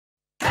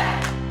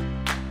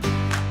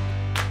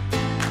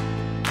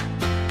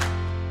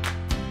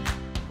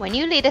When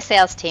you lead a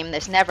sales team,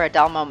 there's never a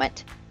dull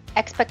moment.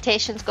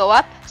 Expectations go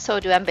up, so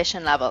do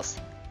ambition levels.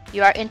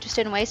 You are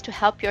interested in ways to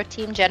help your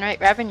team generate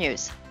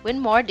revenues, win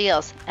more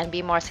deals, and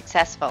be more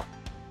successful.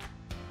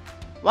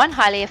 One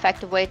highly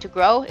effective way to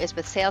grow is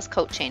with sales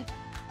coaching.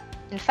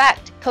 In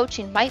fact,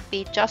 coaching might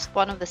be just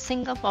one of the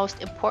single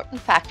most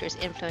important factors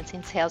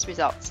influencing sales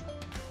results.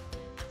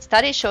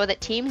 Studies show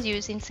that teams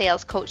using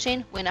sales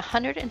coaching win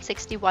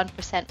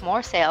 161%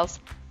 more sales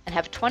and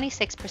have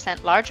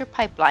 26% larger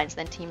pipelines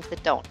than teams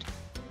that don't.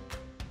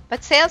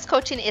 But sales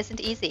coaching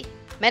isn't easy.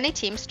 Many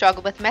teams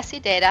struggle with messy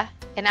data,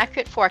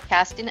 inaccurate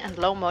forecasting, and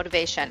low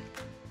motivation.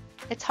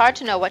 It's hard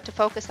to know what to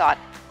focus on.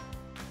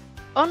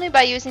 Only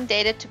by using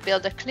data to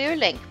build a clear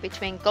link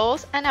between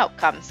goals and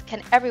outcomes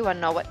can everyone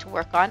know what to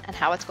work on and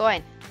how it's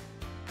going.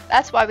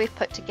 That's why we've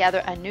put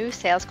together a new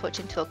sales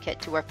coaching toolkit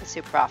to work with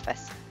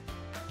SuperOffice.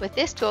 With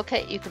this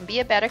toolkit, you can be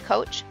a better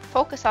coach,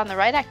 focus on the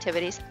right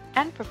activities,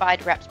 and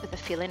provide reps with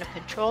a feeling of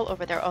control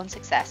over their own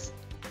success.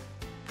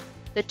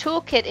 The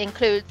toolkit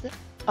includes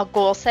a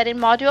goal-setting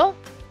module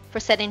for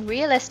setting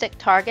realistic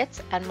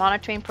targets and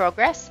monitoring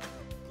progress,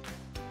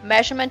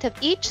 measurement of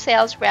each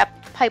sales rep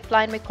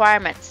pipeline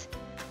requirements.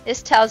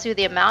 This tells you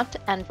the amount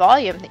and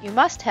volume that you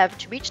must have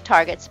to reach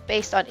targets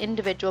based on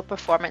individual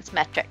performance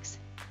metrics.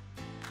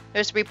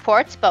 There's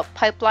reports about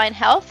pipeline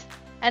health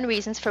and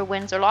reasons for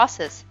wins or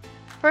losses,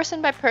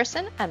 person by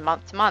person and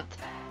month to month.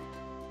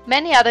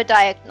 Many other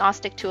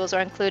diagnostic tools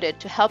are included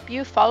to help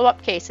you follow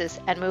up cases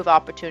and move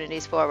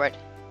opportunities forward.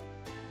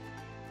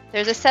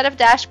 There's a set of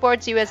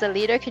dashboards you as a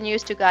leader can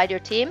use to guide your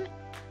team,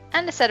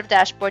 and a set of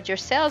dashboards your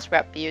sales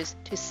rep use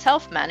to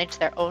self-manage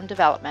their own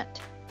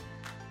development.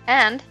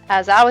 And,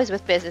 as always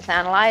with Business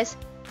Analyze,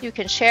 you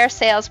can share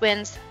sales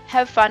wins,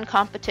 have fun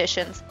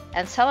competitions,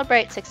 and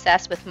celebrate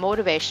success with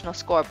motivational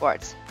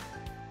scoreboards.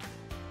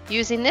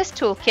 Using this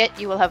toolkit,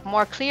 you will have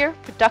more clear,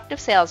 productive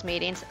sales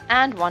meetings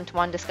and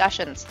one-to-one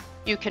discussions.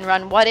 You can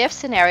run what-if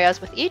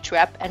scenarios with each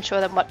rep and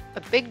show them what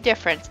a big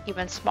difference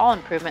even small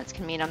improvements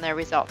can mean on their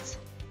results.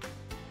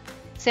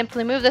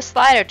 Simply move the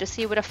slider to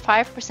see what a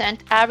 5%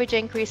 average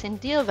increase in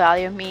deal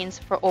value means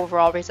for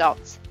overall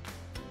results.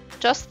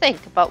 Just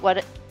think about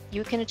what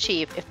you can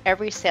achieve if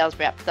every sales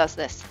rep does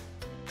this.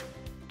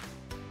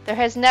 There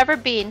has never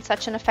been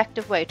such an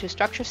effective way to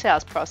structure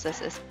sales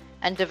processes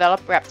and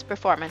develop reps'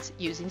 performance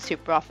using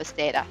SuperOffice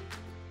data.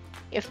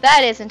 If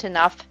that isn't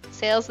enough,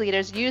 sales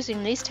leaders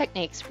using these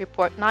techniques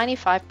report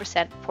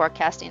 95%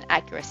 forecasting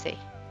accuracy.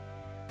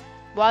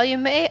 While you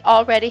may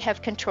already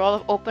have control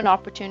of open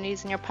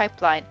opportunities in your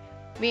pipeline,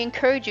 we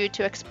encourage you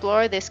to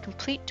explore this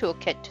complete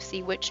toolkit to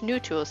see which new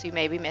tools you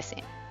may be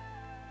missing.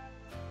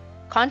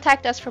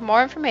 Contact us for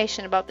more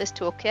information about this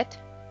toolkit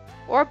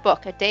or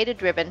book a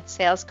data-driven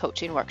sales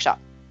coaching workshop.